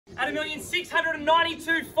at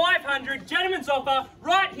 $1,692,500. Gentleman's offer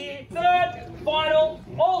right here. Third, final,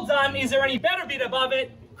 all done. Is there any better bid above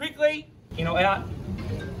it? Quickly, in or out?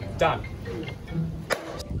 Done.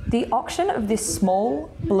 The auction of this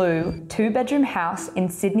small, blue, two-bedroom house in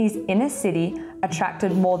Sydney's inner city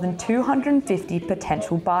attracted more than 250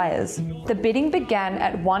 potential buyers. The bidding began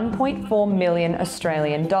at 1.4 million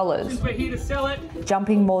Australian dollars, We're here to sell it.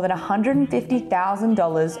 jumping more than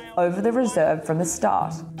 $150,000 over the reserve from the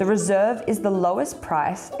start. The reserve is the lowest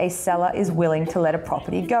price a seller is willing to let a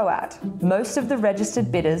property go at. Most of the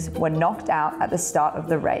registered bidders were knocked out at the start of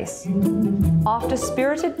the race. After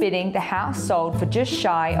spirited bidding, the house sold for just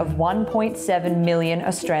shy of 1.7 million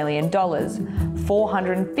Australian dollars,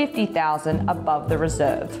 450,000 above the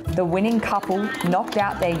reserve. The winning couple knocked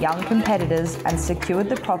out their young competitors and secured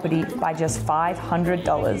the property by just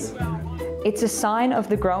 $500. It's a sign of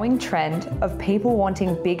the growing trend of people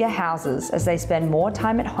wanting bigger houses as they spend more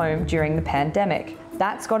time at home during the pandemic.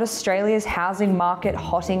 That's got Australia's housing market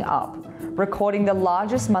hotting up, recording the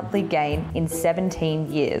largest monthly gain in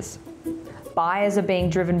 17 years. Buyers are being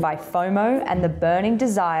driven by FOMO and the burning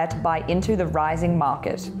desire to buy into the rising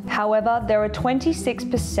market. However, there are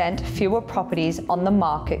 26% fewer properties on the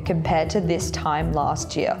market compared to this time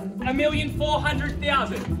last year.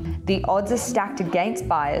 $1,400,000. The odds are stacked against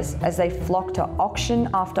buyers as they flock to auction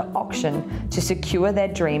after auction to secure their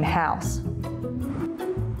dream house.